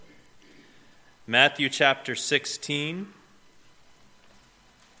Matthew chapter 16.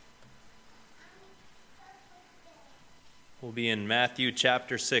 We'll be in Matthew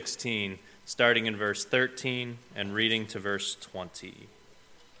chapter 16, starting in verse 13 and reading to verse 20.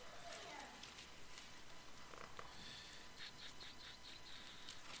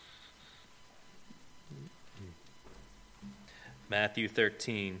 Matthew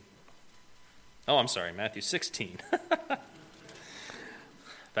 13. Oh, I'm sorry, Matthew 16.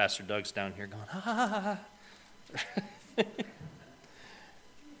 Pastor Doug's down here going, ha, ha, ha, ha.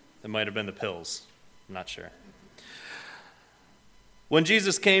 That might have been the pills. I'm not sure. When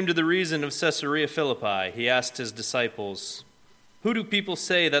Jesus came to the region of Caesarea Philippi, he asked his disciples, "Who do people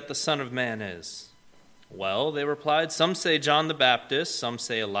say that the Son of Man is?" "Well," they replied, "some say John the Baptist, some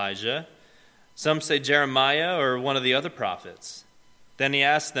say Elijah, some say Jeremiah or one of the other prophets." Then he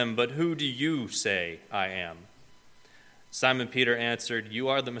asked them, "But who do you say I am?" Simon Peter answered, "You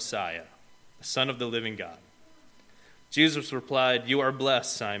are the Messiah, the Son of the living God." Jesus replied, "You are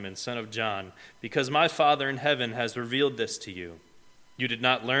blessed, Simon, son of John, because my Father in heaven has revealed this to you. You did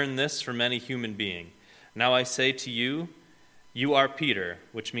not learn this from any human being. Now I say to you, you are Peter,"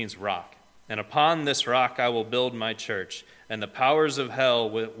 which means rock, "and upon this rock I will build my church, and the powers of hell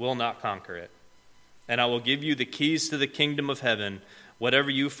will not conquer it. And I will give you the keys to the kingdom of heaven. Whatever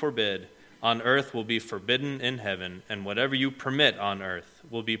you forbid on earth will be forbidden in heaven, and whatever you permit on earth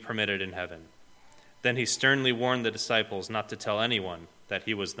will be permitted in heaven." Then he sternly warned the disciples not to tell anyone that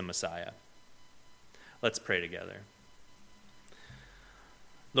he was the Messiah. Let's pray together.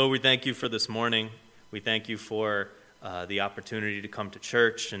 Lord, we thank you for this morning. We thank you for the opportunity to come to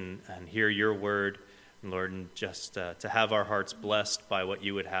church and hear your word. And Lord, and just to have our hearts blessed by what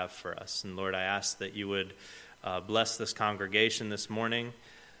you would have for us. And Lord, I ask that you would bless this congregation this morning.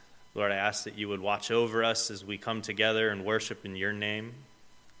 Lord, I ask that you would watch over us as we come together and worship in your name.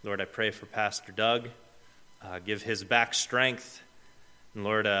 Lord, I pray for Pastor Doug. Give his back strength. And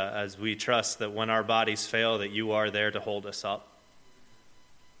Lord, as we trust that when our bodies fail, that you are there to hold us up.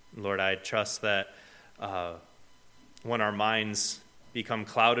 Lord, I trust that when our minds become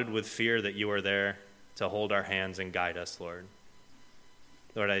clouded with fear, that you are there to hold our hands and guide us, Lord.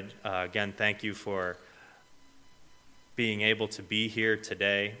 Lord, I again thank you for being able to be here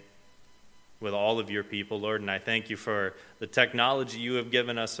today with all of your people, Lord, and I thank you for the technology you have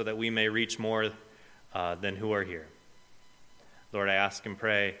given us so that we may reach more than who are here. Lord, I ask and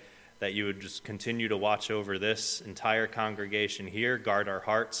pray that you would just continue to watch over this entire congregation here, guard our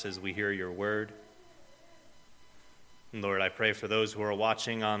hearts as we hear your word. And Lord, I pray for those who are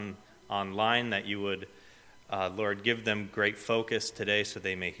watching online that you would, Lord, give them great focus today so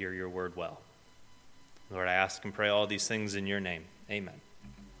they may hear your word well. Lord, I ask and pray all these things in your name. Amen.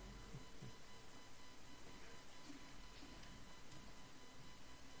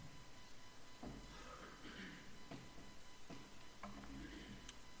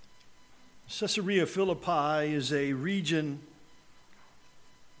 Caesarea Philippi is a region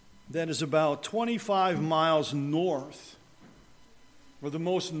that is about 25 miles north, or the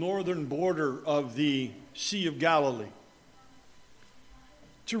most northern border of the Sea of Galilee.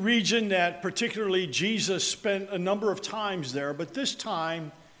 It's a region that particularly Jesus spent a number of times there, but this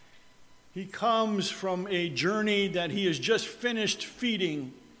time he comes from a journey that he has just finished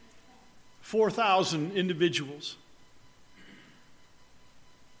feeding 4,000 individuals.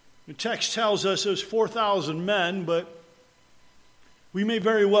 The text tells us there's 4,000 men, but we may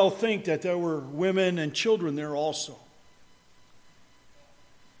very well think that there were women and children there also.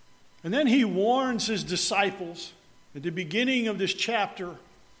 And then he warns his disciples at the beginning of this chapter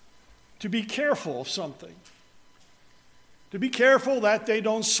to be careful of something. To be careful that they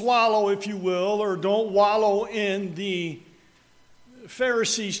don't swallow, if you will, or don't wallow in the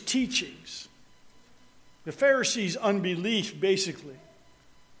Pharisees' teachings. The Pharisees' unbelief, basically.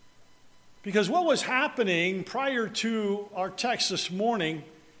 Because what was happening prior to our text this morning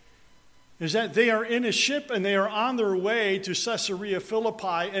is that they are in a ship and they are on their way to Caesarea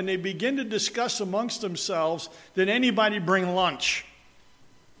Philippi, and they begin to discuss amongst themselves, did anybody bring lunch?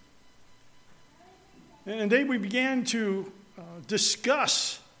 And they began to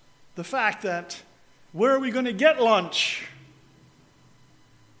discuss the fact that, where are we going to get lunch?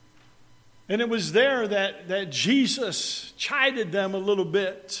 And it was there that Jesus chided them a little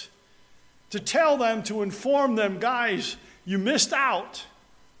bit, to tell them, to inform them, guys, you missed out.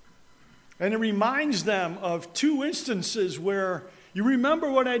 And it reminds them of two instances where, you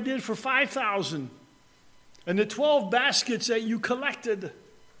remember what I did for 5,000 and the 12 baskets that you collected.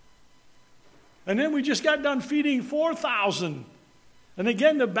 And then we just got done feeding 4,000. And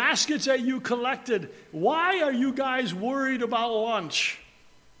again, the baskets that you collected. Why are you guys worried about lunch?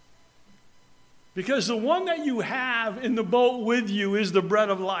 Because the one that you have in the boat with you is the bread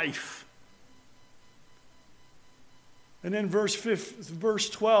of life. And then verse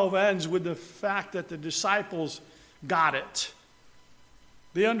 12 ends with the fact that the disciples got it.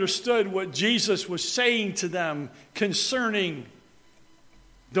 They understood what Jesus was saying to them concerning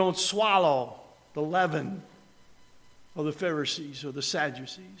don't swallow the leaven of the Pharisees or the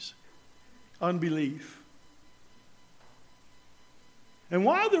Sadducees. Unbelief. And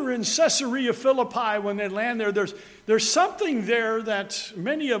while they're in Caesarea Philippi, when they land there, there's something there that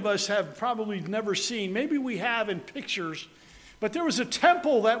many of us have probably never seen. Maybe we have in pictures. But there was a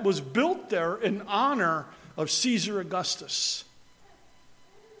temple that was built there in honor of Caesar Augustus.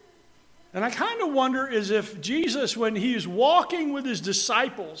 And I kind of wonder is if Jesus, when he's walking with his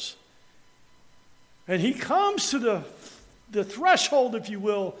disciples, and he comes to the threshold, if you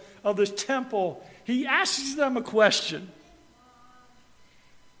will, of this temple, he asks them a question.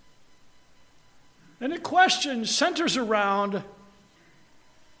 And the question centers around,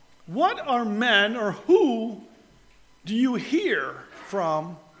 what are men, or who do you hear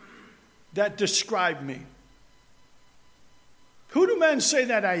from that describe me? Who do men say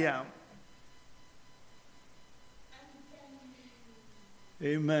that I am?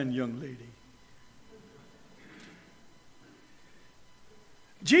 Amen, young lady.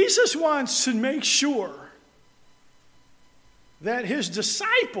 Jesus wants to make sure that his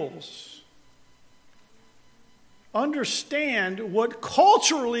disciples understand what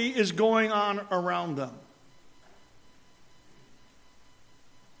culturally is going on around them.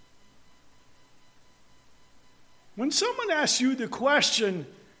 When someone asks you the question,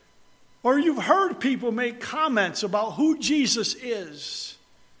 or you've heard people make comments about who Jesus is,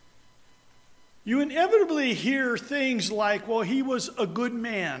 you inevitably hear things like, well, he was a good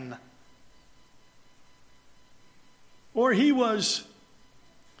man. Or he was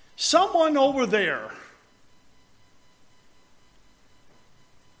someone over there.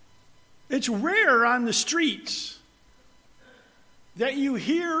 It's rare on the streets that you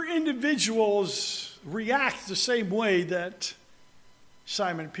hear individuals react the same way that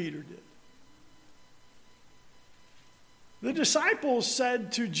Simon Peter did. The disciples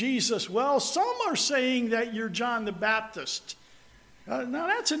said to Jesus, well, some are saying that you're John the Baptist. Now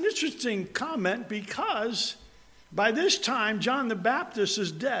that's an interesting comment because by this time John the Baptist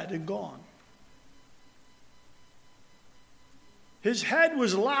is dead and gone. His head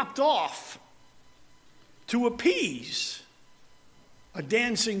was lopped off to appease a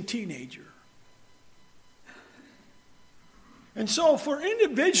dancing teenager. And so for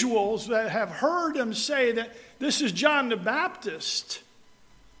individuals that have heard him say that this is John the Baptist,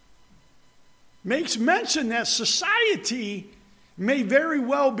 makes mention that society may very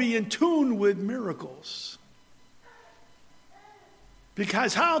well be in tune with miracles.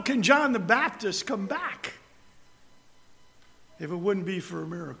 Because how can John the Baptist come back if it wouldn't be for a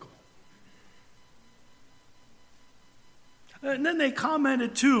miracle? And then they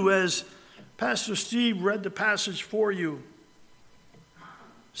commented too, as Pastor Steve read the passage for you.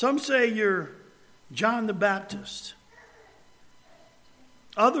 Some say you're John the Baptist.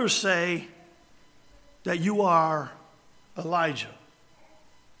 Others say that you are Elijah.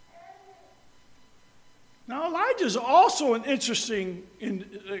 Now, Elijah is also an interesting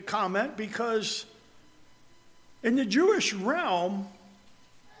comment because in the Jewish realm,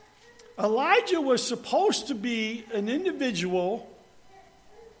 Elijah was supposed to be an individual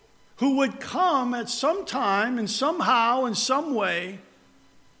who would come at some time and somehow, in some way,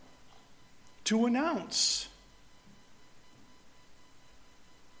 to announce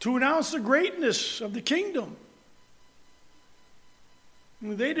the greatness of the kingdom.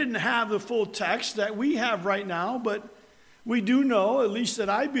 They didn't have the full text that we have right now, but we do know, at least that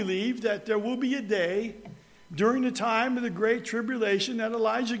I believe, that there will be a day during the time of the Great Tribulation that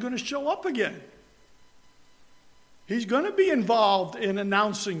Elijah is going to show up again. He's going to be involved in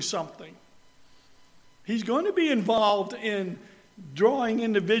announcing something. He's going to be involved in drawing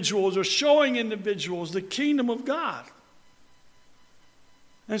individuals or showing individuals the kingdom of God.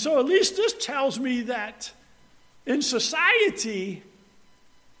 And so at least this tells me that in society,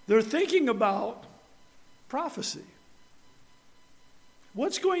 they're thinking about prophecy.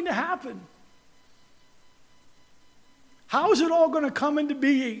 What's going to happen? How is it all going to come into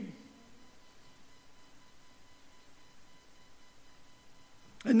being?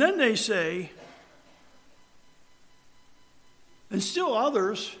 And then they say, and still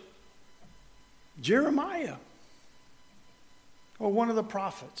others, Jeremiah, or one of the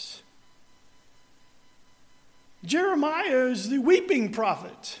prophets. Jeremiah is the weeping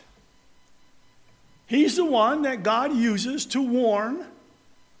prophet. He's the one that God uses to warn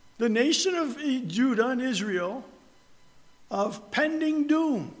the nation of Judah and Israel of pending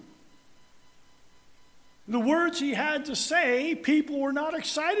doom. The words he had to say, people were not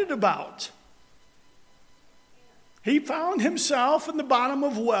excited about. He found himself in the bottom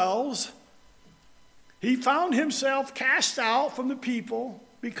of wells. He found himself cast out from the people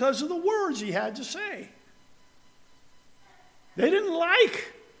because of the words he had to say. They didn't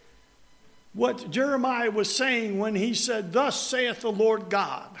like what Jeremiah was saying when he said, "Thus saith the Lord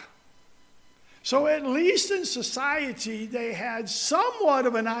God." So at least in society, they had somewhat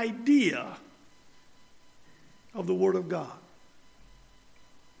of an idea of the Word of God.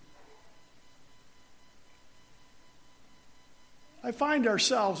 I find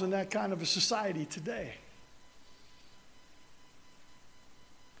ourselves in that kind of a society today.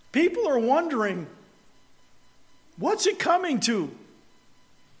 People are wondering, what's it coming to?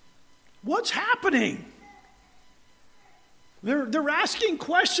 What's happening? They're asking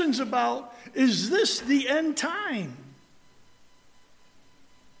questions about, is this the end time?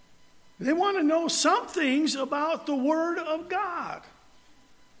 They want to know some things about the Word of God.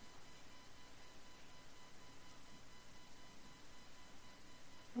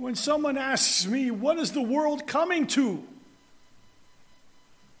 When someone asks me, what is the world coming to?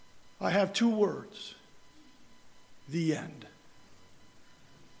 I have two words: the end.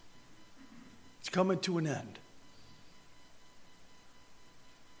 It's coming to an end.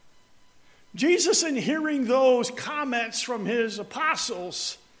 Jesus, in hearing those comments from his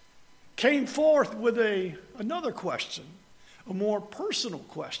apostles, came forth with another question, a more personal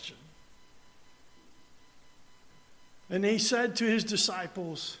question. And he said to his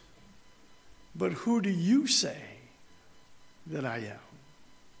disciples, "But who do you say that I am?"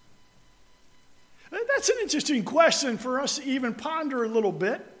 That's an interesting question for us to even ponder a little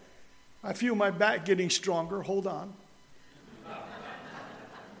bit. I feel my back getting stronger. Hold on.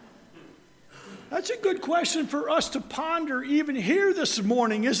 That's a good question for us to ponder even here this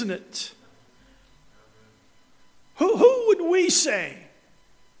morning, isn't it? Who would we say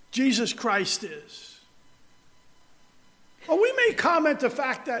Jesus Christ is? Well, we may comment the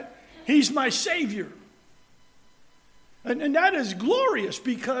fact that he's my Savior. And that is glorious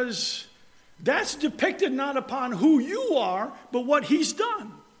because that's depicted not upon who you are, but what he's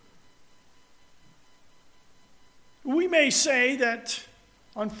done. We may say that,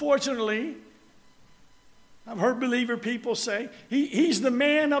 unfortunately, I've heard believer people say, he's the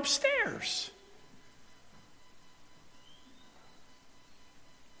man upstairs.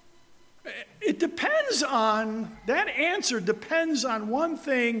 It depends on, that answer depends on one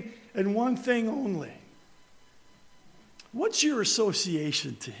thing and one thing only. What's your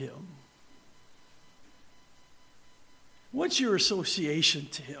association to him? What's your association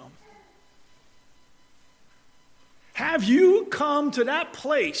to him? Have you come to that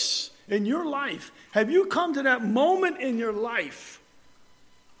place in your life? Have you come to that moment in your life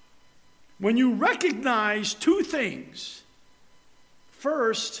when you recognize two things?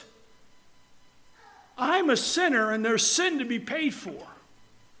 First, I'm a sinner and there's sin to be paid for.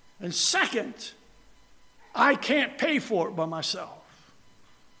 And second, I can't pay for it by myself.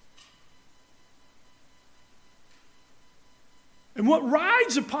 And what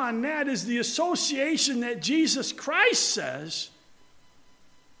rides upon that is the association that Jesus Christ says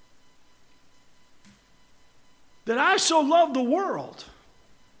that I so loved the world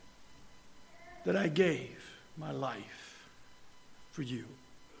that I gave my life for you.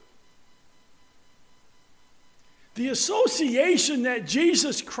 The association that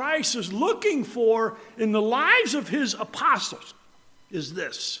Jesus Christ is looking for in the lives of his apostles is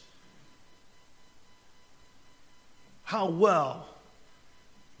this: how well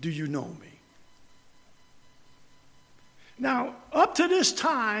do you know me? Now, up to this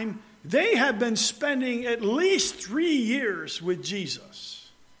time, they have been spending at least 3 years with Jesus.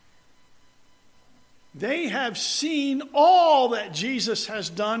 They have seen all that Jesus has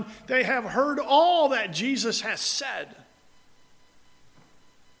done. They have heard all that Jesus has said.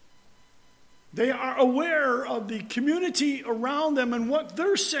 They are aware of the community around them and what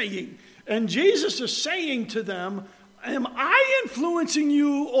they're saying. And Jesus is saying to them, am I influencing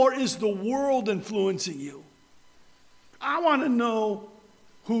you or is the world influencing you? I want to know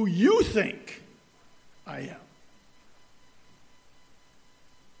who you think I am.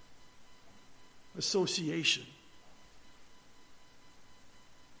 Association.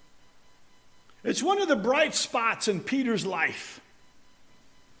 It's one of the bright spots in Peter's life.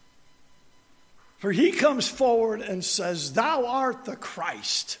 For he comes forward and says, "Thou art the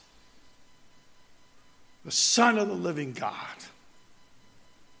Christ, the Son of the living God."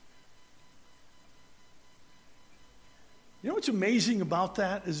 You know what's amazing about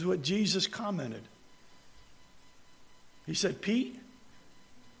that is what Jesus commented. He said, Pete,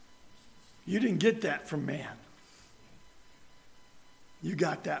 you didn't get that from man. You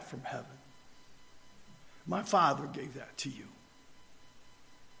got that from heaven. My Father gave that to you.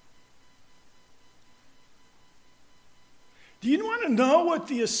 Do you want to know what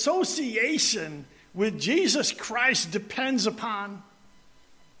the association with Jesus Christ depends upon?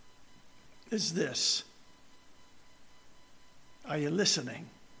 Is this. Are you listening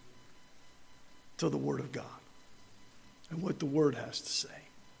to the Word of God and what the Word has to say?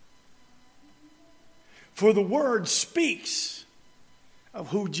 For the Word speaks of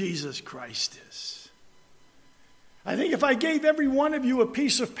who Jesus Christ is. I think if I gave every one of you a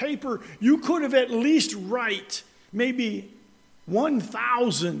piece of paper, you could have at least write maybe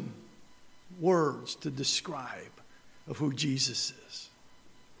 1,000 words to describe of who Jesus is.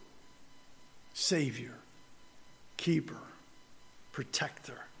 Savior, keeper,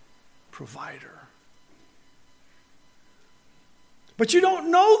 protector, provider. But you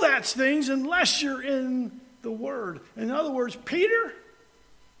don't know those things unless you're in the Word. In other words, Peter,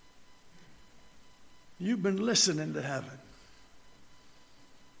 you've been listening to heaven.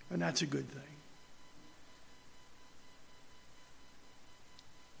 And that's a good thing.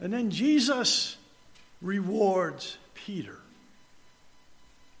 And then Jesus rewards Peter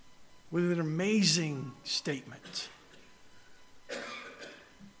with an amazing statement.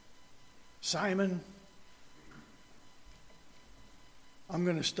 Simon, I'm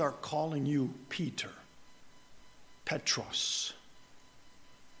going to start calling you Peter. Petros.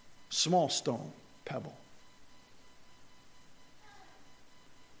 Small stone, pebble.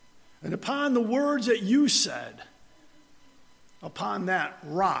 And upon the words that you said, upon that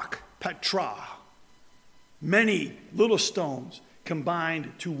rock, Petra, many little stones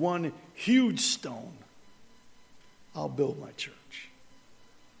combined to one huge stone, I'll build my church.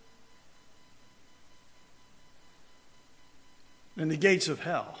 And the gates of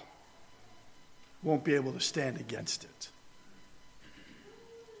hell won't be able to stand against it.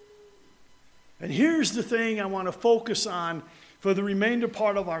 And here's the thing I want to focus on for the remainder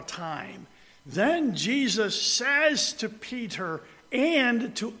part of our time. Then Jesus says to Peter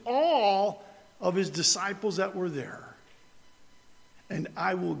and to all of his disciples that were there, and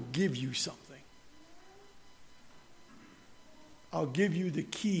I will give you something. I'll give you the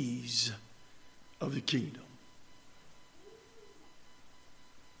keys of the kingdom.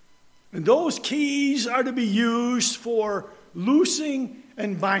 And those keys are to be used for loosing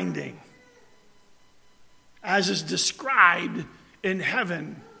and binding, as is described in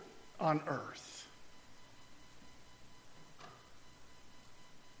heaven on earth.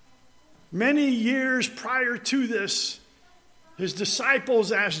 Many years prior to this, his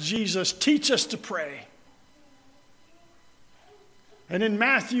disciples asked Jesus, teach us to pray. And in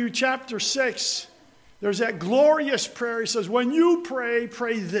Matthew chapter 6, there's that glorious prayer. He says, when you pray,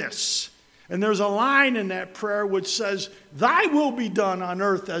 pray this. And there's a line in that prayer which says, thy will be done on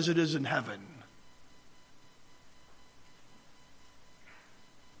earth as it is in heaven.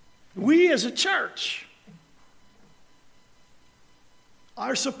 We as a church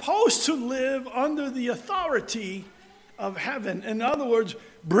are supposed to live under the authority of heaven. In other words,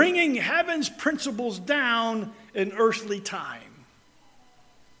 bringing heaven's principles down in earthly time.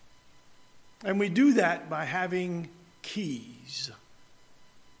 And we do that by having keys.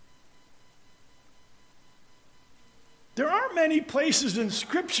 There aren't many places in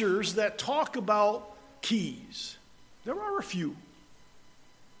scriptures that talk about keys. There are a few.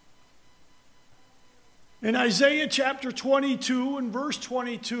 In Isaiah chapter 22 and verse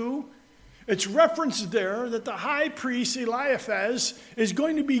 22, it's referenced there that the high priest Eliphaz is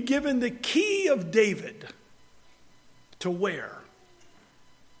going to be given the key of David to wear.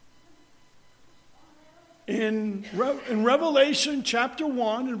 In Revelation chapter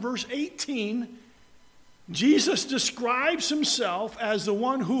 1 and verse 18, Jesus describes himself as the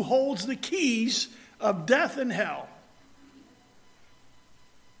one who holds the keys of death and hell.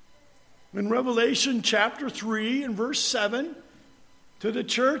 In Revelation chapter 3 and verse 7, to the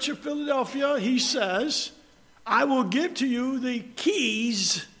church of Philadelphia, he says, I will give to you the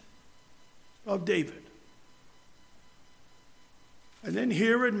keys of David. And then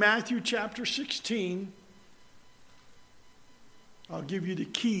here in Matthew chapter 16, I'll give you the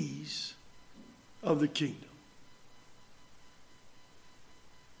keys of the kingdom.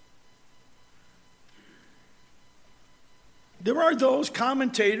 There are those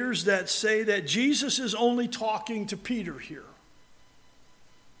commentators that say that Jesus is only talking to Peter here.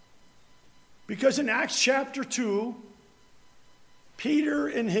 Because in Acts chapter 2, Peter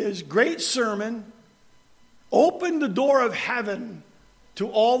in his great sermon opened the door of heaven to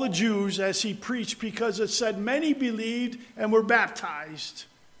all the Jews as he preached, because it said many believed and were baptized.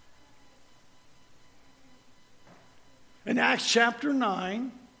 In Acts chapter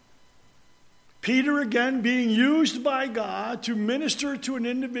 9, Peter, again being used by God to minister to an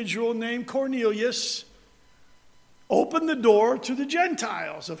individual named Cornelius, opened the door to the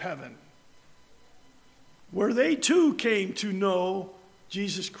Gentiles of heaven, where they too came to know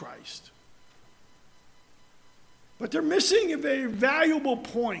Jesus Christ. But they're missing a very valuable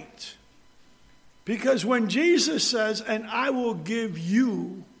point, because when Jesus says, "And I will give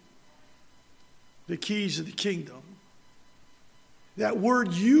you the keys of the kingdom," that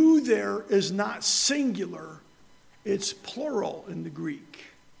word "you" there is not singular, it's plural in the Greek.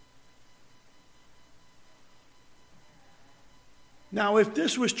 Now, if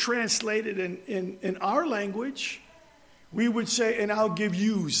this was translated in our language, we would say, "And I'll give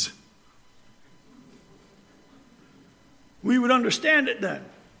yous." We would understand it then.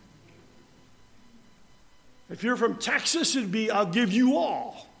 If you're from Texas, it'd be, "I'll give you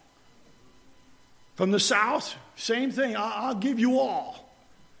all." From the South, same thing, "I'll give you all."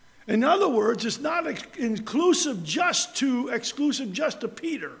 In other words, it's not exclusive just to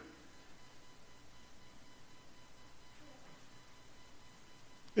Peter.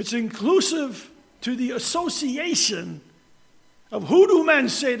 It's inclusive to the association of who do men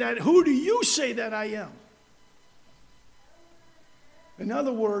say that, who do you say that I am? In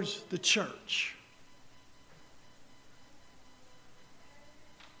other words, the church.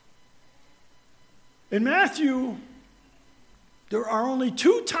 In Matthew, there are only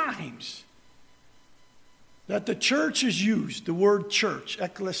 2 times that the church is used, the word church,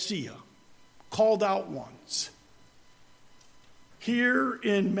 ecclesia, called out once. Here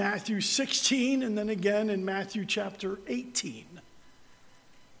in Matthew 16, and then again in Matthew chapter 18.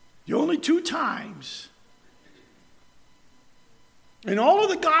 The only 2 times. In all of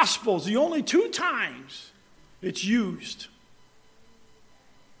the Gospels, the only 2 times it's used.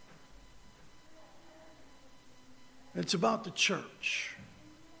 It's about the church.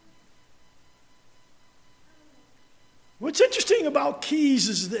 What's interesting about keys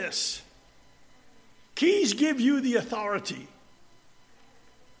is this. Keys give you the authority.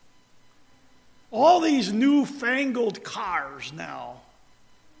 All these newfangled cars now,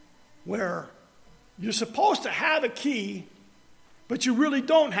 where you're supposed to have a key, but you really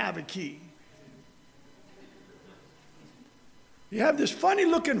don't have a key. You have this funny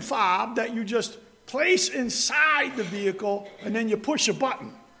looking fob that you just place inside the vehicle, and then you push a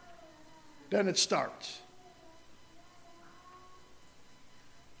button. Then it starts.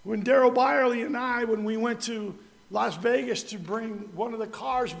 When Daryl Byerly and I, when we went to Las Vegas to bring one of the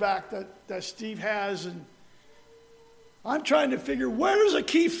cars back that Steve has, and I'm trying to figure, where does a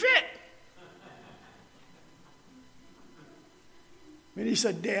key fit? And he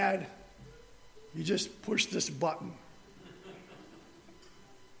said, "Dad, you just push this button."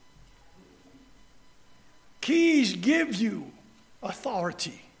 Keys give you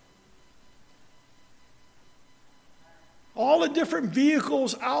authority. All the different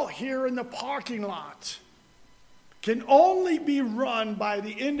vehicles out here in the parking lot can only be run by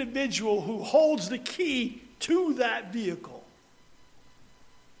the individual who holds the key to that vehicle.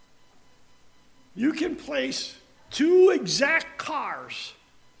 You can place 2 exact cars,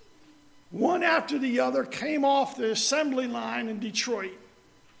 one after the other, came off the assembly line in Detroit,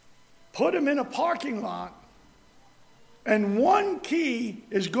 put them in a parking lot, and one key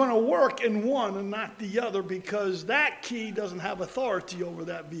is going to work in one and not the other, because that key doesn't have authority over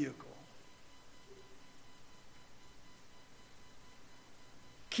that vehicle.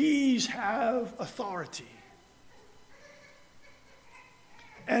 Keys have authority.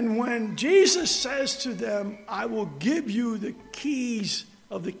 And when Jesus says to them, "I will give you the keys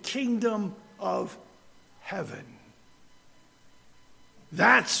of the kingdom of heaven,"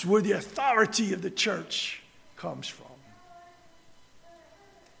 that's where the authority of the church comes from.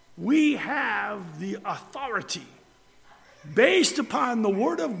 We have the authority based upon the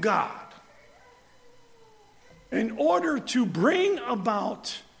Word of God in order to bring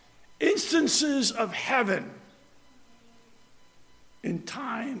about instances of heaven in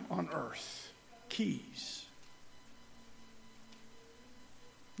time on earth. Keys.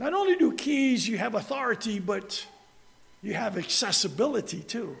 Not only do keys, you have authority, but you have accessibility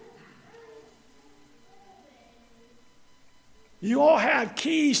too. You all have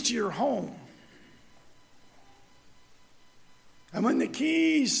keys to your home. And when the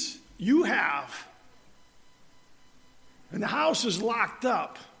keys you have and the house is locked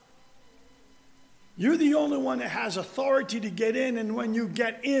up, You're the only one that has authority to get in, and when you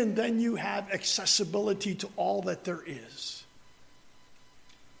get in, then you have accessibility to all that there is.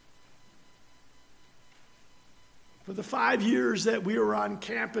 For the 5 years that we were on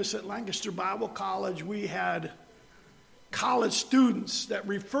campus at Lancaster Bible College, we had college students that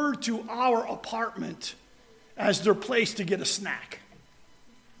referred to our apartment as their place to get a snack.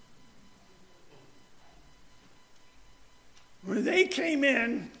 When they came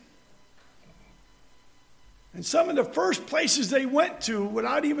in, and some of the first places they went to,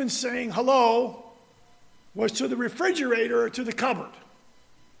 without even saying hello, was to the refrigerator or to the cupboard.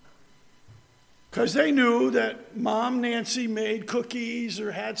 Because they knew that Mom Nancy made cookies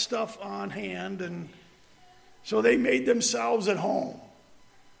or had stuff on hand, and so they made themselves at home.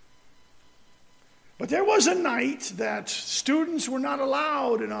 But there was a night that students were not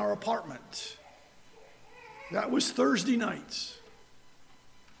allowed in our apartment. That was Thursday nights.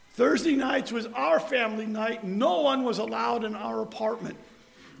 Thursday nights was our family night. No one was allowed in our apartment.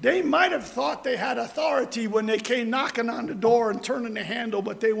 They might have thought they had authority when they came knocking on the door and turning the handle,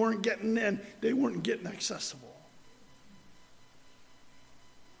 but they weren't getting in. They weren't getting accessible.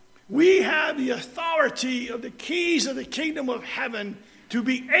 We have the authority of the keys of the kingdom of heaven to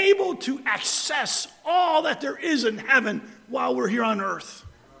be able to access all that there is in heaven while we're here on earth.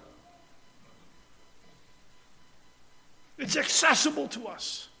 It's accessible to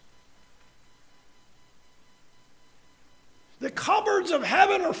us. The cupboards of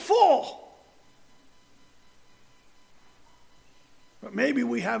heaven are full. But maybe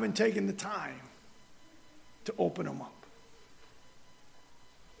we haven't taken the time to open them up.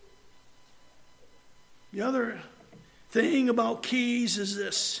 The other thing about keys is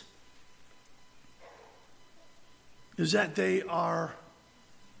this, is that they are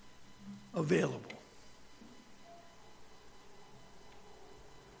available.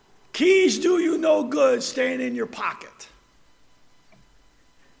 Keys do you no good staying in your pocket.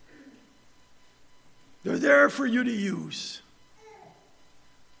 They're there for you to use.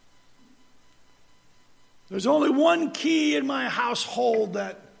 There's only one key in my household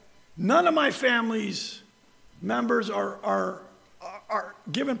that none of my family's members are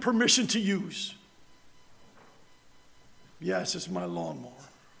given permission to use. Yes, it's my lawnmower.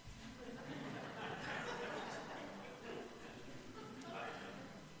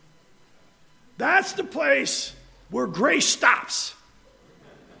 That's the place where grace stops.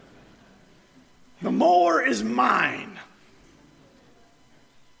 The mower is mine.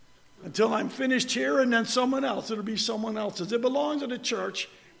 Until I'm finished here, and then someone else. It'll be someone else's. It belongs to the church,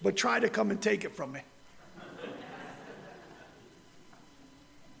 but try to come and take it from me.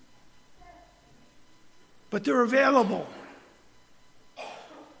 But they're available.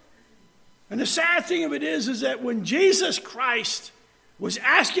 And the sad thing of it is that when Jesus Christ was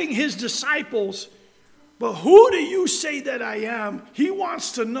asking his disciples, but who do you say that I am? He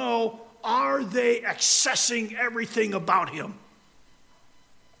wants to know, are they accessing everything about him?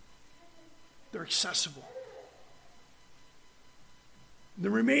 They're accessible. In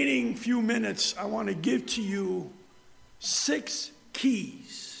the remaining few minutes, I want to give to you 6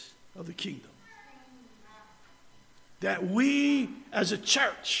 keys of the kingdom that we as a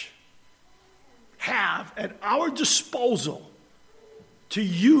church have at our disposal to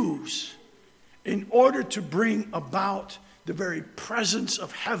use in order to bring about the very presence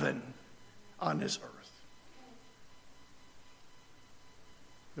of heaven on this earth.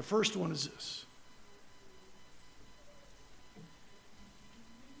 The first one is this.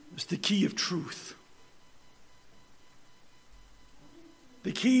 It's the key of truth.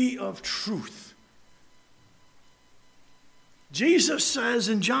 The key of truth. Jesus says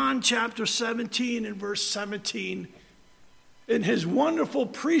in John chapter 17 and verse 17, in his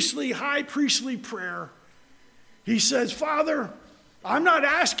wonderful high priestly prayer, he says, Father, I'm not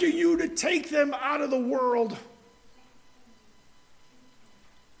asking you to take them out of the world,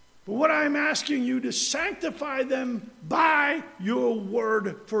 but what I'm asking you to sanctify them by your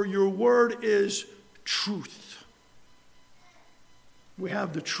word, for your word is truth. We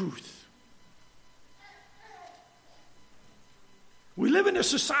have the truth. We live in a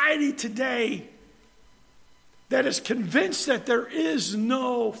society today that is convinced that there is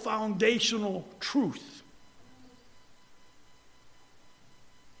no foundational truth.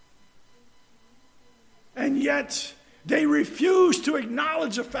 And yet, they refuse to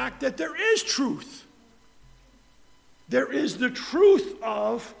acknowledge the fact that there is truth. There is the truth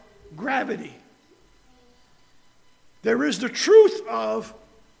of gravity. There is the truth of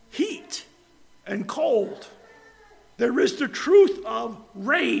heat and cold. There is the truth of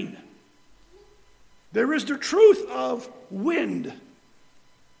rain. There is the truth of wind.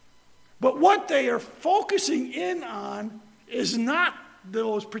 But what they are focusing in on is not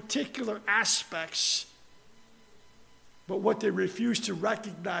those particular aspects, but what they refuse to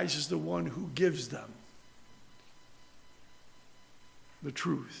recognize is the one who gives them the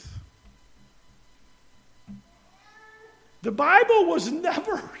truth. The Bible was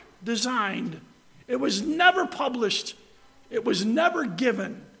never designed, it was never published, it was never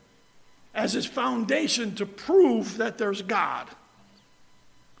given as its foundation to prove that there's God.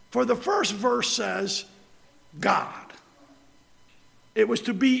 For the first verse says, God. It was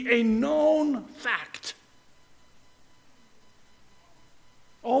to be a known fact.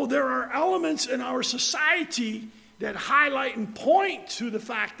 Oh, there are elements in our society that highlight and point to the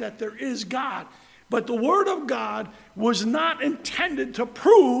fact that there is God. But the Word of God was not intended to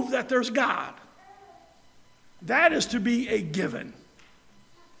prove that there's God. That is to be a given.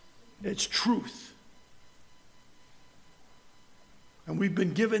 It's truth. And we've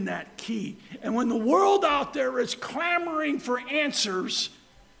been given that key. And when the world out there is clamoring for answers,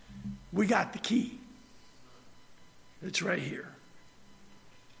 we got the key. It's right here.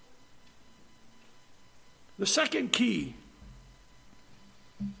 The second key,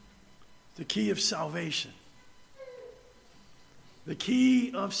 the key of salvation. The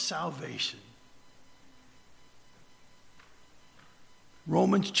key of salvation.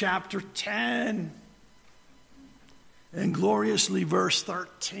 Romans chapter 10 and gloriously verse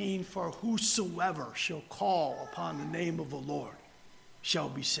 13, for whosoever shall call upon the name of the Lord shall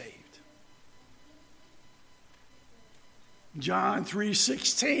be saved. John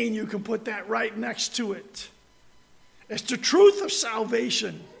 3:16, you can put that right next to it. It's the truth of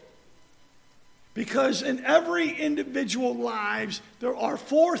salvation. Because in every individual lives, there are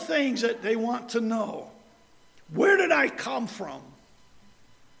four things that they want to know. Where did I come from?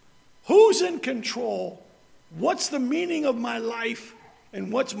 Who's in control? What's the meaning of my life?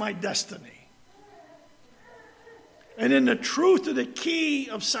 And what's my destiny? And in the truth of the key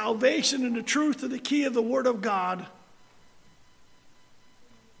of salvation and the truth of the key of the Word of God,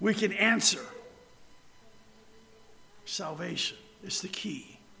 we can answer. Salvation is the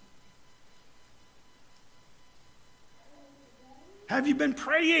key. Have you been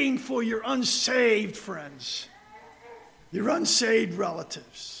praying for your unsaved friends? Your unsaved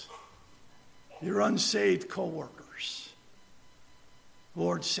relatives? Your unsaved co-workers?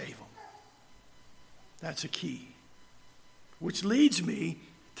 Lord, save them. That's a key. Which leads me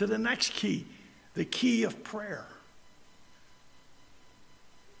to the next key, the key of prayer.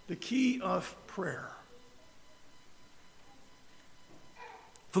 The key of prayer.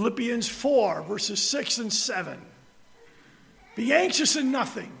 Philippians 4, verses 6 and 7. Be anxious in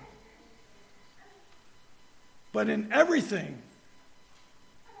nothing, but in everything,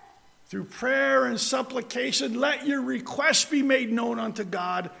 through prayer and supplication, let your requests be made known unto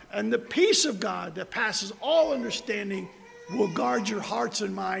God, and the peace of God that passes all understanding will guard your hearts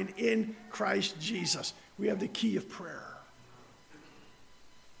and mind in Christ Jesus. We have the key of prayer.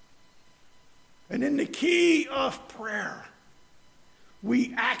 And in the key of prayer,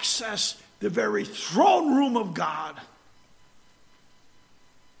 we access the very throne room of God.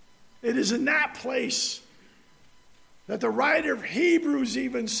 It is in that place that the writer of Hebrews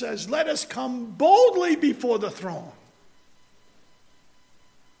even says, let us come boldly before the throne.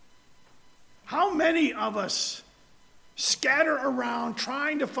 How many of us scatter around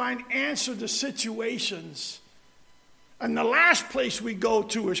trying to find answer to situations, and the last place we go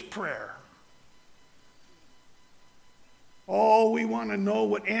to is prayer? Oh, we want to know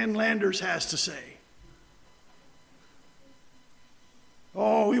what Ann Landers has to say.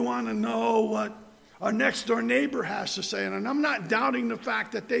 Oh, we want to know what our next door neighbor has to say. And I'm not doubting the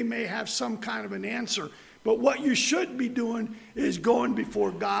fact that they may have some kind of an answer. But what you should be doing is going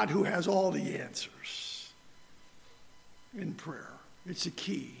before God who has all the answers in prayer. It's a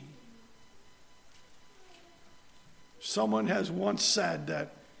key. Someone has once said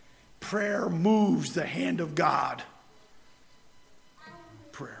that prayer moves the hand of God.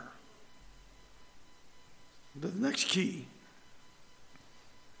 Prayer. The next key.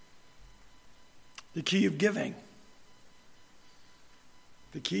 The key of giving.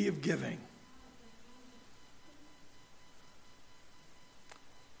 The key of giving.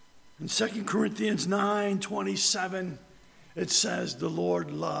 In 2 Corinthians 9:27, it says, the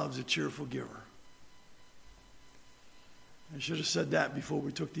Lord loves a cheerful giver. I should have said that before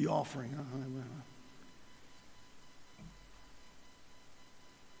we took the offering.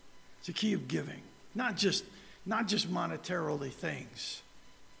 It's a key of giving. Not just monetarily things.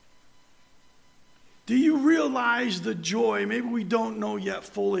 Do you realize the joy? Maybe we don't know yet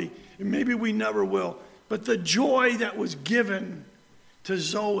fully, and maybe we never will, but the joy that was given to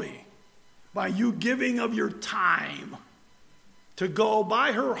Zoe by you giving of your time to go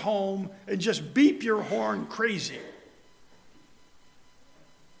by her home and just beep your horn crazy.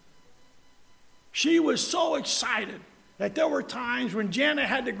 She was so excited that there were times when Janet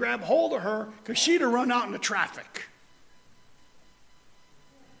had to grab hold of her because she'd have run out in the traffic.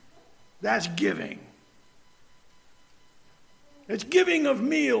 That's giving. It's giving of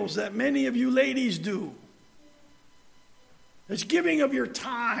meals that many of you ladies do. It's giving of your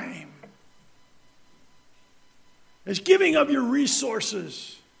time. It's giving of your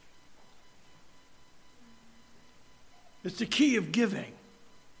resources. It's the key of giving.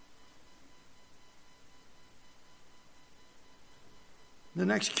 The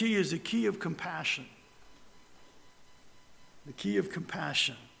next key is the key of compassion. The key of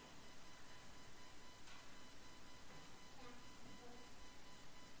compassion.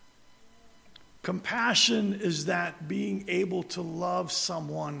 Compassion is that being able to love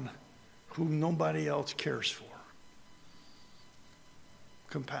someone whom nobody else cares for.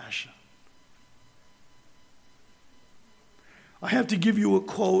 Compassion. I have to give you a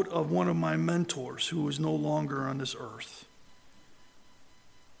quote of one of my mentors who is no longer on this earth.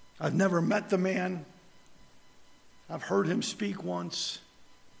 I've never met the man. I've heard him speak once,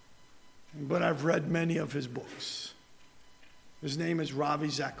 but I've read many of his books. His name is Ravi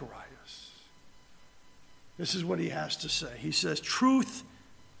Zacharias. This is what he has to say. He says,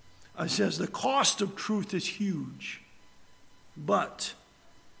 the cost of truth is huge, but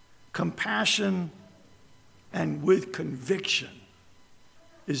compassion and with conviction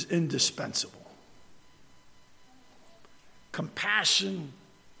is indispensable. Compassion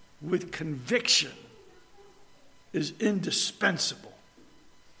with conviction is indispensable.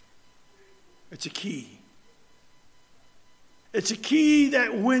 It's a key. It's a key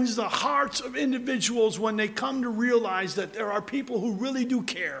that wins the hearts of individuals when they come to realize that there are people who really do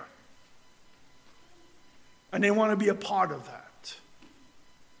care. And they want to be a part of that.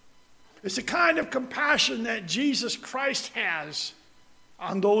 It's the kind of compassion that Jesus Christ has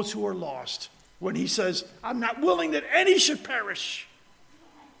on those who are lost. When he says, I'm not willing that any should perish,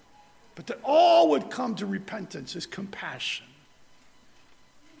 but that all would come to repentance, is compassion.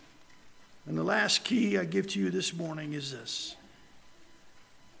 And the last key I give to you this morning is this.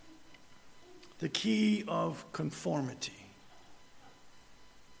 The key of conformity.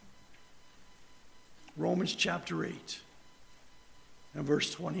 Romans chapter 8 and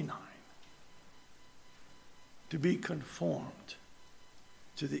verse 29. To be conformed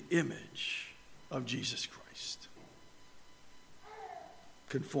to the image of Jesus Christ.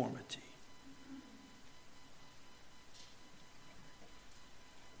 Conformity.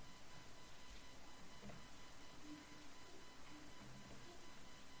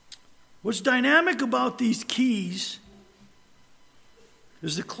 What's dynamic about these keys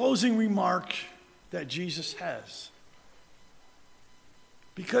is the closing remark that Jesus has.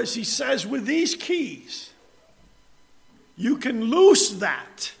 Because he says, with these keys, you can loose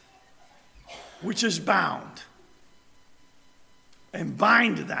that which is bound and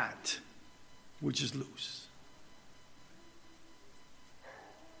bind that which is loose.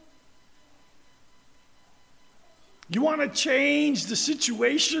 You want to change the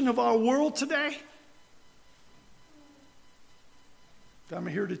situation of our world today? I'm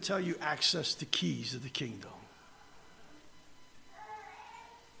here to tell you, access the keys of the kingdom.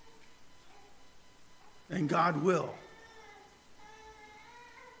 And God will,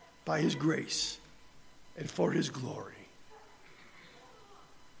 by his grace and for his glory,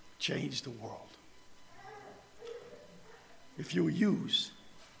 change the world. If you'll use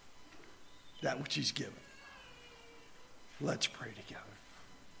that which he's given. Let's pray together.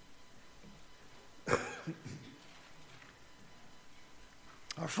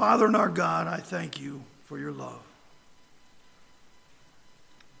 Our Father and our God, I thank you for your love.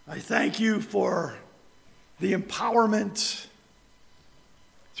 I thank you for the empowerment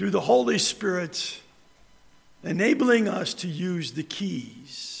through the Holy Spirit, enabling us to use the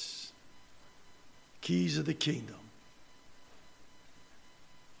keys of the kingdom.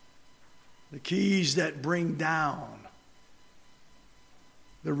 The keys that bring down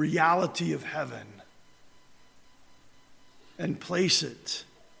the reality of heaven and place it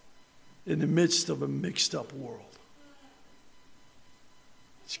in the midst of a mixed up world.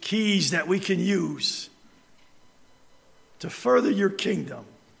 It's keys that we can use to further your kingdom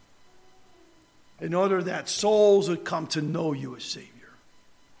in order that souls would come to know you as Savior.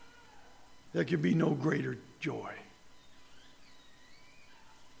 There could be no greater joy.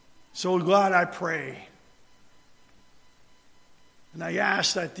 So God, I pray, and I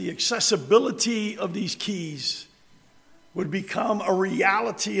ask that the accessibility of these keys would become a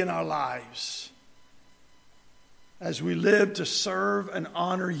reality in our lives as we live to serve and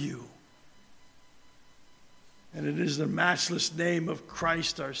honor you. And it is the matchless name of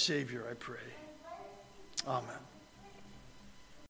Christ our Savior, I pray. Amen.